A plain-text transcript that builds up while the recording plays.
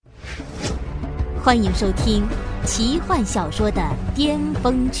欢迎收听奇幻小说的巅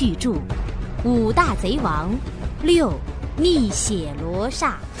峰巨著《五大贼王6逆血罗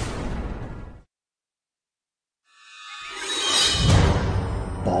刹》。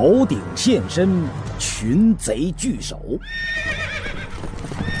宝鼎现身，群贼聚首。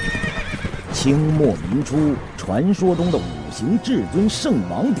清末民初，传说中的五行至尊圣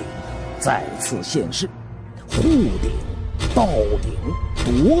王鼎再次现世，护鼎、盗鼎、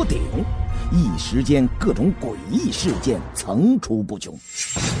夺鼎，一时间各种诡异事件层出不穷。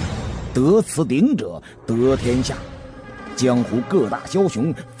得此鼎者得天下，江湖各大枭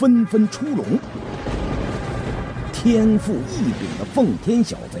雄纷纷出笼。天赋异禀的奉天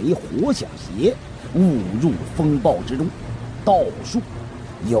小贼活小邪误入风暴之中，道术、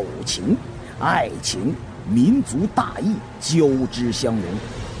友情、爱情、民族大义交织相融，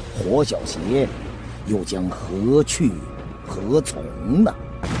活小邪又将何去何从呢？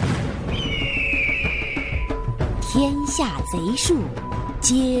天下贼术，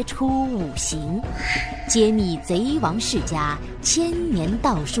皆出五行，揭秘贼王世家千年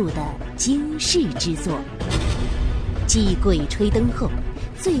道术的惊世之作。继《鬼吹灯》后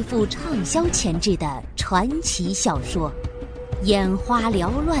最富畅销潜质的传奇小说，眼花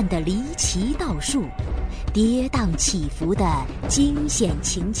缭乱的离奇道术，跌宕起伏的惊险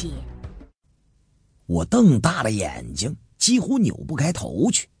情节。我瞪大了眼睛，几乎扭不开头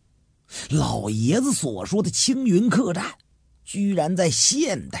去。老爷子所说的青云客栈，居然在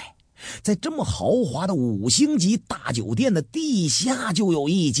现代，在这么豪华的5星级大酒店的地下就有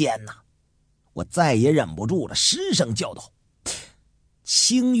一间呢！我再也忍不住了，失声叫道：“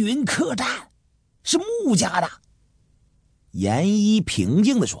青云客栈是穆家的。”严一平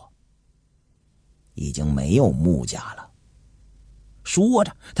静地说：“已经没有穆家了。”说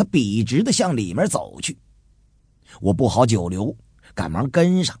着，他笔直地向里面走去。我不好久留，赶忙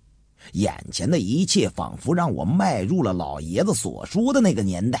跟上。眼前的一切仿佛让我迈入了老爷子所说的那个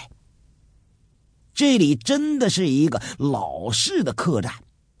年代。这里真的是一个老式的客栈，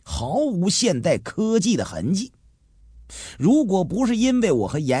毫无现代科技的痕迹。如果不是因为我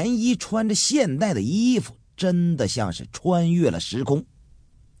和严一穿着现代的衣服，真的像是穿越了时空。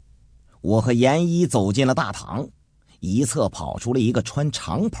我和严一走进了大堂，一侧跑出了一个穿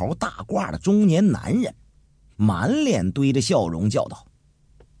长袍大褂的中年男人，满脸堆着笑容，叫道：“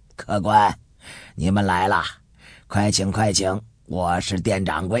客官，你们来了，快请快请，我是店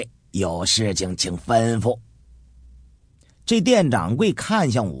掌柜，有事情请吩咐。”这店掌柜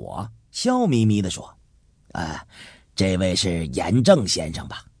看向我，笑眯眯地说：“这位是严正先生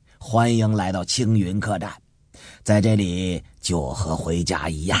吧？欢迎来到青云客栈，在这里就和回家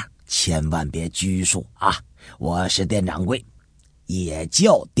一样，千万别拘束啊！我是店掌柜，也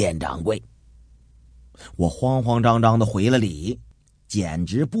叫店掌柜。”我慌慌张张地回了礼，简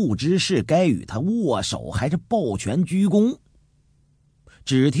直不知是该与他握手还是抱拳鞠躬。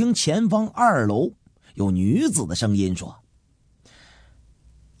只听前方2楼有女子的声音说：“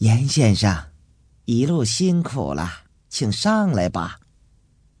严先生，一路辛苦了，请上来吧。”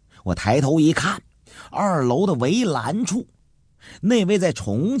我抬头一看，2楼的围栏处，那位在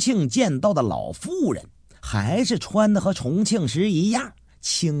重庆见到的老妇人，还是穿的和重庆时一样，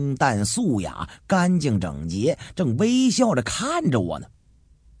清淡素雅，干净整洁，正微笑着看着我呢。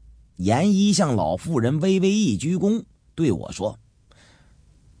严一向老妇人微微一鞠躬，对我说：“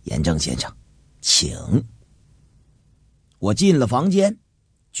严正先生，请。”我进了房间，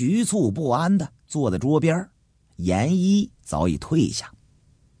局促不安地坐在桌边，严一早已退下。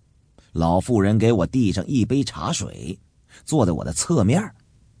老妇人给我递上一杯茶水，坐在我的侧面。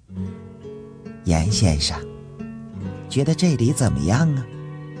“严先生，觉得这里怎么样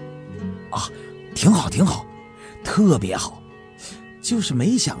啊？”“挺好挺好，特别好，就是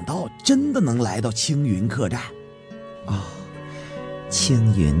没想到真的能来到青云客栈。”“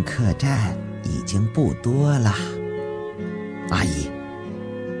青云客栈已经不多了。”“阿姨，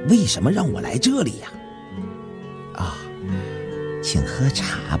为什么让我来这里呀？”“请喝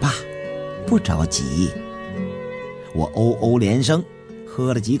茶吧，不着急。”我哦连声，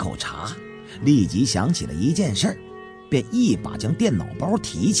喝了几口茶，立即想起了一件事，便一把将电脑包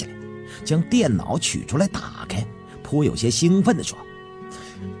提起来，将电脑取出来打开，颇有些兴奋地说：“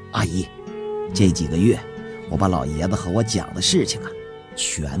阿姨，这几个月我把老爷子和我讲的事情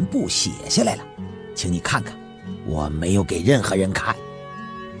全部写下来了，请你看看，我没有给任何人看。”“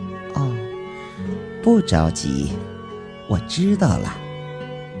不着急，我知道了。”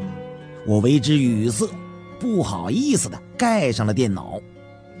我为之语塞，不好意思地盖上了电脑。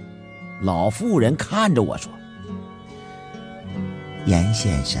老妇人看着我说：“严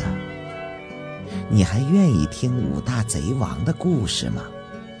先生，你还愿意听5大贼王的故事吗？”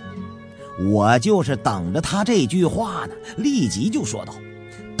我就是等着他这句话呢，立即就说道：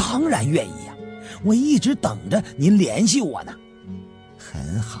当然愿意呀，我一直等着您联系我呢。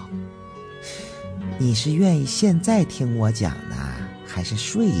很好，你是愿意现在听我讲呢，还是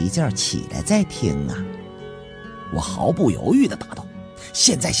睡一觉起来再听啊？我毫不犹豫地答道：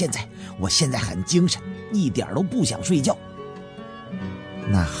现在，我现在很精神，一点都不想睡觉。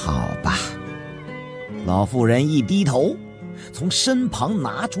那好吧。老妇人一低头，从身旁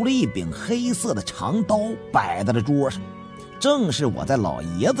拿出了一柄黑色的长刀，摆在了桌上，正是我在老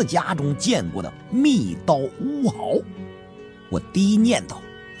爷子家中见过的密刀乌毫。我低念道：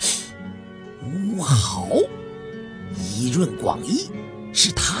乌毫，一润广益，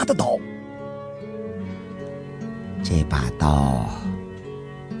是他的刀。这把刀，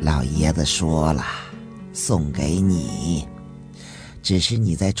老爷子说了，送给你，只是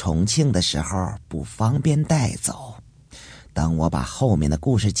你在重庆的时候不方便带走。等我把后面的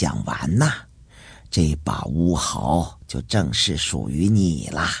故事讲完呐，这把乌毫就正式属于你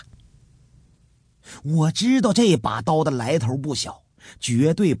了。我知道这把刀的来头不小，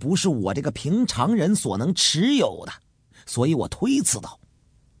绝对不是我这个平常人所能持有的，所以我推辞道：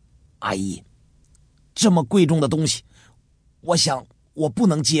阿姨，这么贵重的东西，我想我不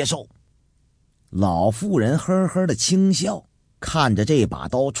能接受。老妇人呵呵的轻笑，看着这把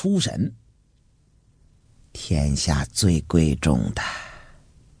刀出神。天下最贵重的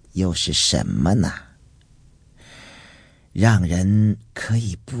又是什么呢？让人可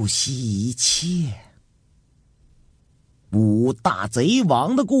以不惜一切。五大贼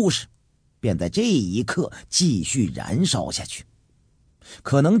王的故事便在这一刻继续燃烧下去。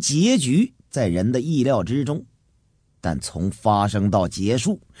可能结局在人的意料之中，但从发生到结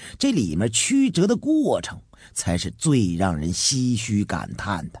束，这里面曲折的过程才是最让人唏嘘感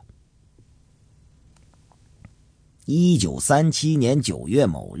叹的。1937年9月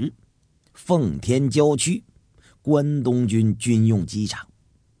某日，奉天郊区关东军军用机场。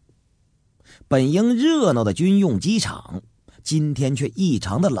本应热闹的军用机场，今天却异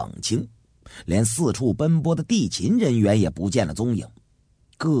常的冷清，连四处奔波的地勤人员也不见了踪影。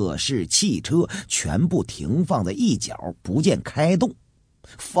各式汽车全部停放在一角，不见开动。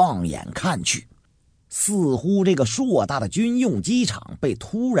放眼看去，似乎这个硕大的军用机场被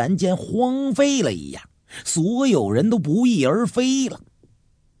突然间荒废了一样，所有人都不翼而飞了。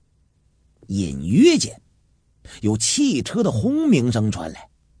隐约间，有汽车的轰鸣声传来，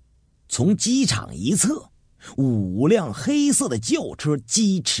从机场一侧，5辆黑色的轿车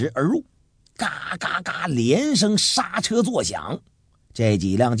疾驰而入，嘎嘎嘎连声刹车作响。这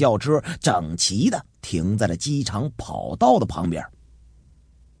几辆轿车整齐地停在了机场跑道的旁边。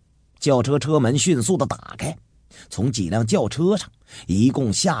轿车车门迅速地打开，从几辆轿车上一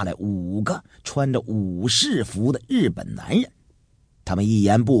共下来5个穿着武士服的日本男人。他们一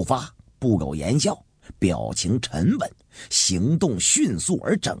言不发，不苟言笑，表情沉稳，行动迅速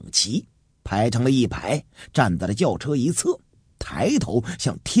而整齐，排成了一排，站在了轿车一侧，抬头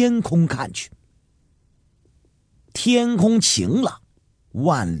向天空看去。天空晴朗，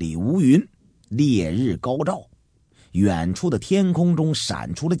万里无云，烈日高照。远处的天空中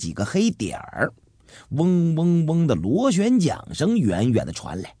闪出了几个黑点儿，嗡嗡嗡的螺旋桨声远远地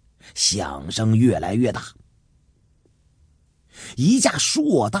传来，响声越来越大。一架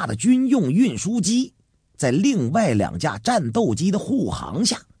硕大的军用运输机在另外2架战斗机的护航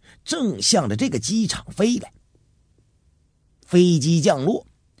下，正向着这个机场飞来。飞机降落，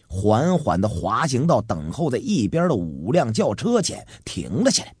缓缓地滑行到等候在一边的5辆轿车前，停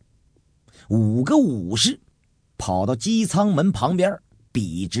了下来。5个武士跑到机舱门旁边，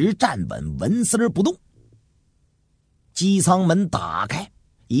笔直站稳，纹丝不动。机舱门打开，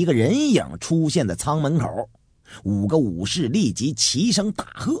一个人影出现在舱门口，5个武士立即齐声大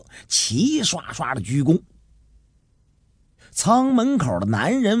喝，齐刷刷的鞠躬。舱门口的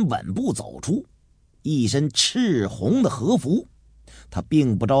男人稳步走出，一身赤红的和服。他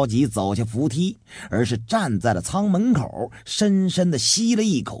并不着急走下扶梯，而是站在了舱门口，深深地吸了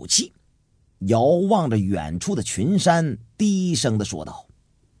一口气，遥望着远处的群山，低声地说道：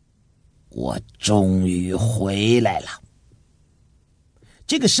我终于回来了。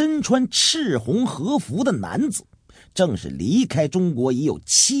这个身穿赤红和服的男子，正是离开中国已有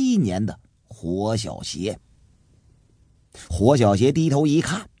7年的火小邪。火小邪低头一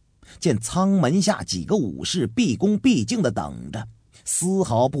看，见舱门下几个武士毕恭毕敬地等着，丝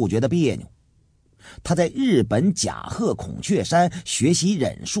毫不觉得别扭。他在日本甲贺孔雀山学习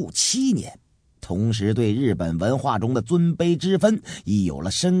忍术7年，同时对日本文化中的尊卑之分已有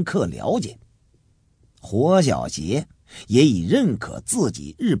了深刻了解。火小邪也已认可自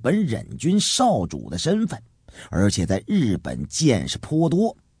己日本忍军少主的身份，而且在日本见识颇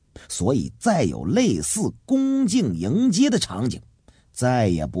多，所以再有类似恭敬迎接的场景，再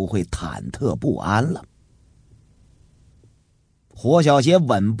也不会忐忑不安了。火小邪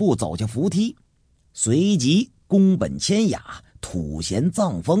稳步走下扶梯，随即宫本千雅、土贤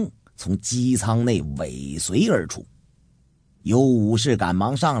藏风从机舱内尾随而出。有武士赶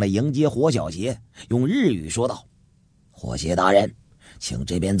忙上来迎接火小邪，用日语说道：火邪大人，请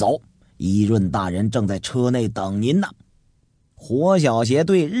这边走，伊润大人正在车内等您呢。火小邪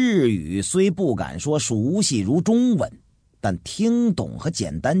对日语虽不敢说熟悉如中文，但听懂和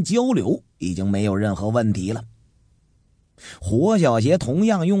简单交流已经没有任何问题了。火小邪同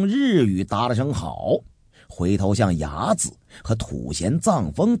样用日语答了声好，回头向雅子和土贤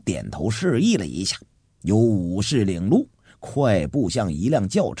藏风点头示意了一下，由武士领路，快步向一辆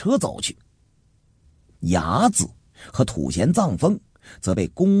轿车走去。雅子和土贤藏风则被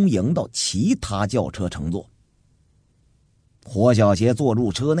恭迎到其他轿车乘坐。火小邪坐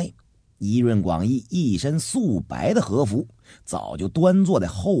入车内，伊润广义一身素白的和服早就端坐在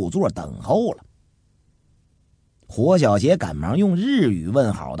后座等候了。火小邪赶忙用日语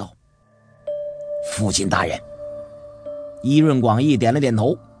问好道：父亲大人。伊润广义点了点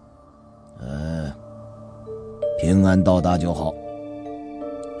头，平安到达就好。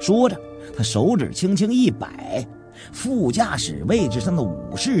说着，他手指轻轻一摆，副驾驶位置上的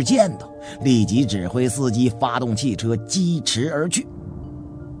武士见到，立即指挥司机发动汽车疾驰而去。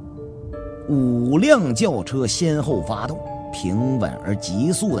5辆轿车先后发动，平稳而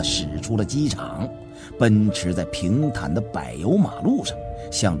急速地驶出了机场，奔驰在平坦的柏油马路上，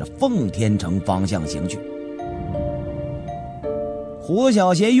向着奉天城方向行去。火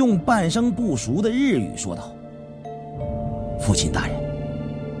小邪用半生不熟的日语说道：父亲大人，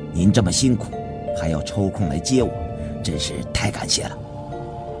您这么辛苦，还要抽空来接我，真是太感谢了。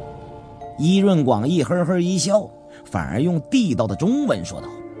伊润广义呵呵一笑，反而用地道的中文说道：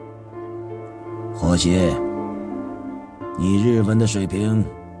火邪，你日文的水平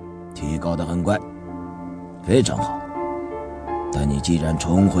提高得很快，非常好。但你既然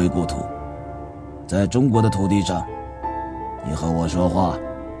重回故土，在中国的土地上，你和我说话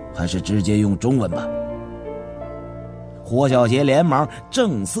还是直接用中文吧。火小邪连忙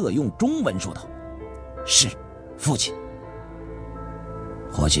正色用中文说道：是，父亲。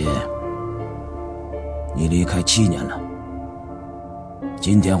火邪，你离开7年了，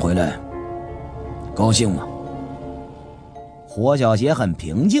今天回来高兴吗？火小邪很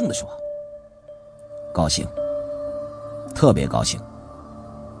平静地说：高兴，特别高兴。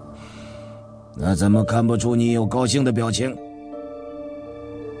那怎么看不出你有高兴的表情？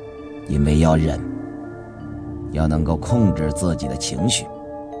因为要忍，要能够控制自己的情绪。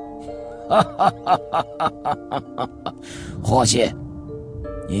火邪，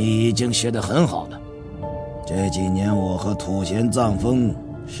你已经学得很好了。这几年我和土贤藏风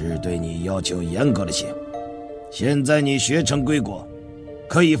是对你要求严格了些，现在你学成归国，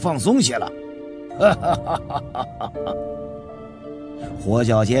可以放松些了。火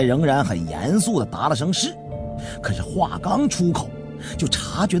小邪仍然很严肃地答了声是，可是话刚出口，就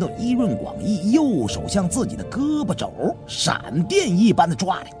察觉到伊润广义右手向自己的胳膊肘闪电一般的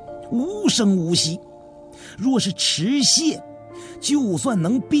抓来，无声无息。若是持械，就算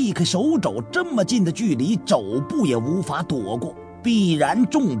能避开手肘这么近的距离，肘部也无法躲过，必然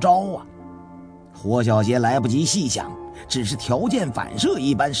中招啊！火小邪来不及细想，只是条件反射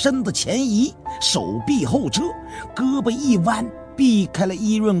一般，身子前移，手臂后撤，胳膊一弯，避开了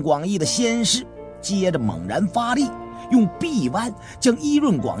伊润广义的先势，接着猛然发力，用臂弯将伊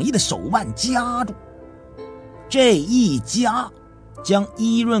润广义的手腕夹住。这一夹，将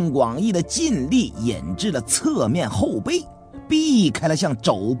伊润广义的劲力引至了侧面后背，避开了向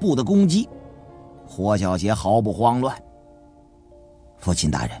肘部的攻击。火小邪毫不慌乱：父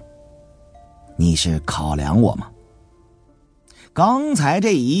亲大人，你是考量我吗？刚才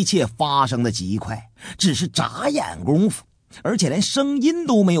这一切发生的极快，只是眨眼功夫，而且连声音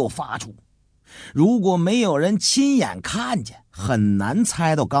都没有发出。如果没有人亲眼看见，很难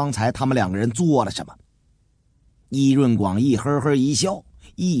猜到刚才他们2个人做了什么。伊润广义呵呵一笑，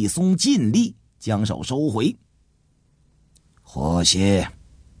一松劲力，将手收回。火邪，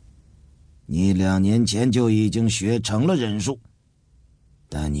你2年前就已经学成了忍术，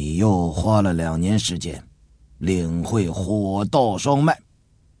但你又花了2年时间领会火道双脉，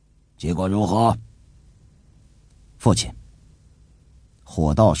结果如何？父亲，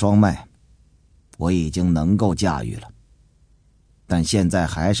火道双脉我已经能够驾驭了，但现在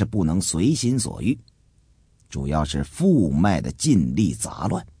还是不能随心所欲，主要是腹脉的劲力杂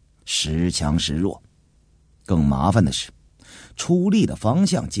乱，时强时弱。更麻烦的是，出力的方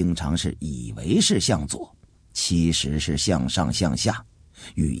向经常是以为是向左，其实是向上向下，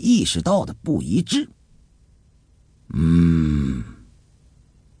与意识到的不一致。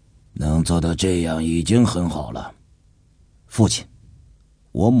能做到这样已经很好了。父亲，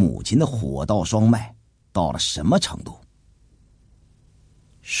我母亲的火道双脉到了什么程度？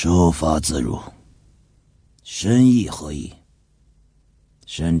收发自如，身意合一，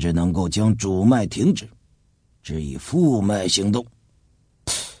甚至能够将主脉停止，只以副脉行动。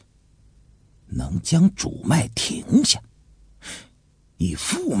能将主脉停下，以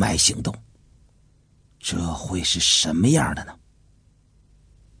副脉行动，这会是什么样的呢？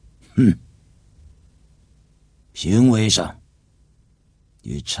行为上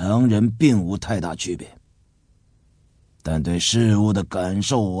与常人并无太大区别，但对事物的感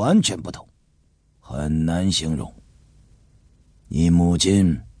受完全不同，很难形容。你母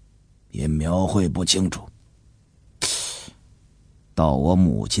亲也描绘不清楚。到我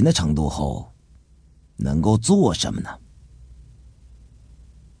母亲的程度后，能够做什么呢？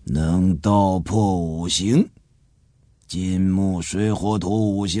能道破五行，金木水火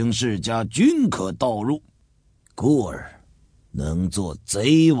土五行世家均可道入，故而能做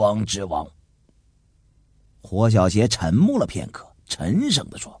贼王之王。火小邪沉默了片刻，沉声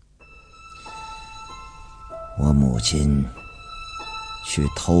地说：我母亲去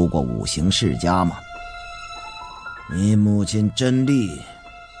偷过五行世家吗？你母亲真丽，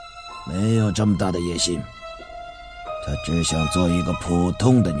没有这么大的野心，她只想做一个普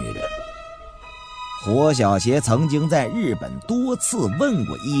通的女人。火小邪曾经在日本多次问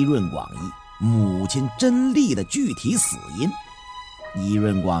过伊润广义母亲真丽的具体死因，伊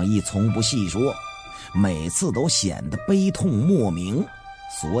润广义从不细说，每次都显得悲痛莫名，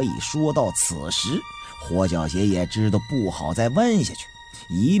所以说到此时，火小邪也知道不好再问下去，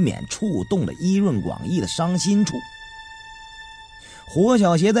以免触动了伊润广义的伤心处。火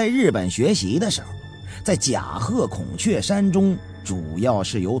小邪在日本学习的时候，在甲贺孔雀山中主要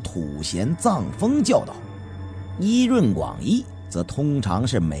是由土贤藏风教导，伊润广义则通常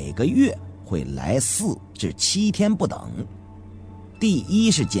是每个月会来4至7天不等。第一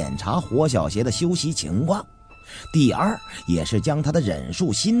是检查火小邪的修习情况，第二也是将他的忍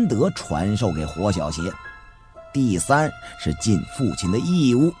术心得传授给火小邪，第三是尽父亲的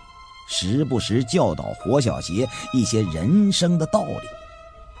义务，时不时教导火小邪一些人生的道理。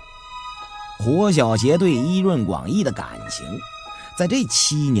火小邪对伊润广义的感情在这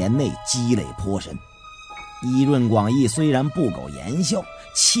7年内积累颇深。伊润广义虽然不苟言笑，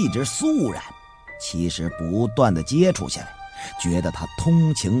气质肃然，其实不断的接触下来，觉得他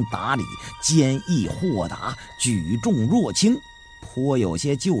通情达理，坚毅豁达，举重若轻，颇有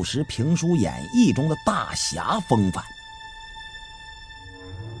些旧时评书演义中的大侠风范。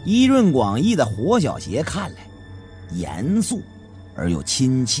伊润广义在火小邪看来，严肃而又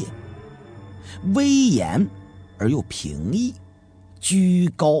亲切，威严而又平易，居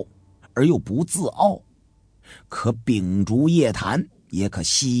高而又不自傲，可秉烛夜谈，也可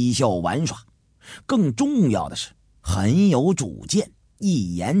嬉笑玩耍，更重要的是很有主见，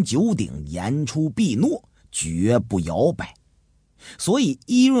一言九鼎，言出必诺，绝不摇摆。所以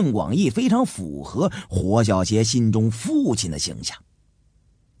伊润广义非常符合火小邪心中父亲的形象。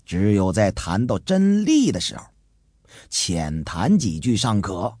只有在谈到真理的时候，浅谈几句尚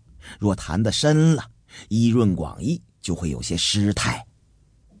可，若谈得深了，伊润广义就会有些失态。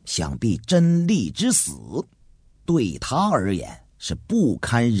想必真理之死对他而言是不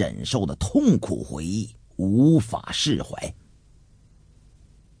堪忍受的痛苦回忆，无法释怀。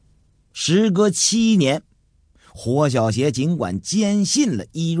时隔7年，火小邪尽管坚信了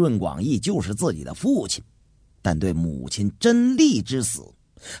伊润广义就是自己的父亲，但对母亲真理之死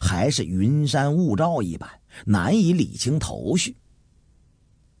还是云山雾罩一般，难以理清头绪。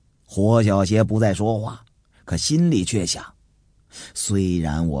火小邪不再说话，可心里却想，虽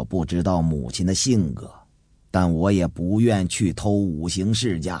然我不知道母亲的性格，但我也不愿去偷五行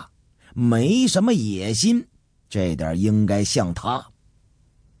世家，没什么野心，这点应该像他。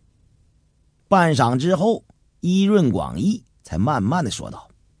半晌之后，伊润广义才慢慢的说道：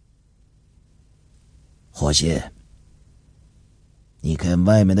火邪，你看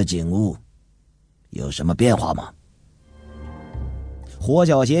外面的景物有什么变化吗？火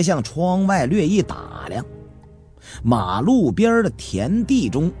小邪向窗外略一打量，马路边的田地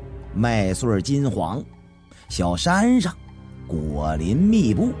中麦穗金黄，小山上果林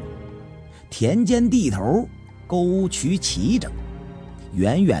密布，田间地头沟渠齐整，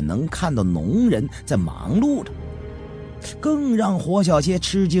远远能看到农人在忙碌着。更让火小邪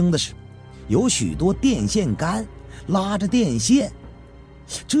吃惊的是，有许多电线杆拉着电线，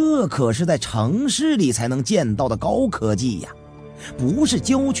这可是在城市里才能见到的高科技呀，不是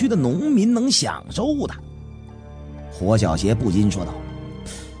郊区的农民能享受的。火小邪不禁说道：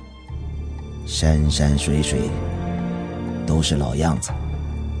山山水水都是老样子，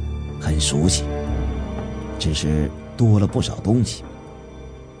很熟悉，只是多了不少东西。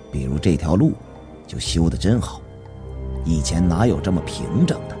比如这条路就修得真好，以前哪有这么平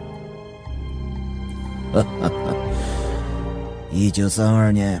整的。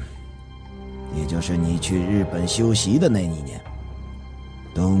1932年，也就是你去日本修习的那一年，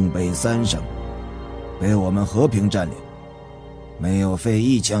东北3省被我们和平占领，没有费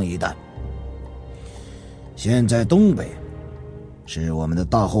一枪一弹。现在东北是我们的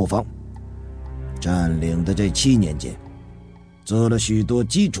大后方，占领的这7年间，做了许多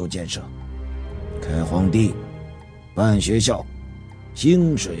基础建设，开荒地，办学校，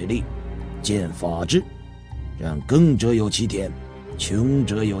兴水利，建法制，让耕者有其田，穷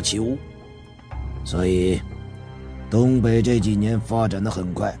者有其屋。所以东北这几年发展得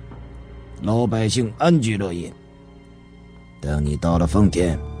很快，老百姓安居乐业。等你到了奉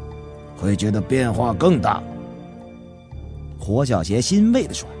天，会觉得变化更大。火小邪欣慰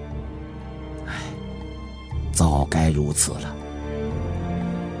地说：唉，早该如此了。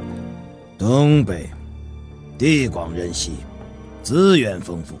东北地广人稀，资源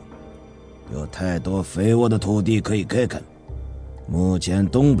丰富，有太多肥沃的土地可以开垦。目前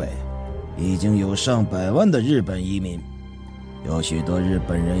东北已经有上百万的日本移民，有许多日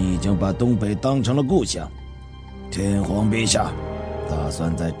本人已经把东北当成了故乡。天皇陛下打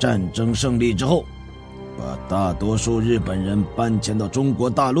算在战争胜利之后，把大多数日本人搬迁到中国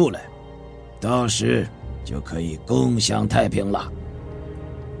大陆来，到时就可以共享太平了。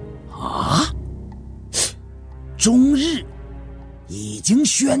啊？中日已经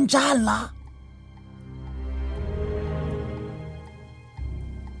宣战了？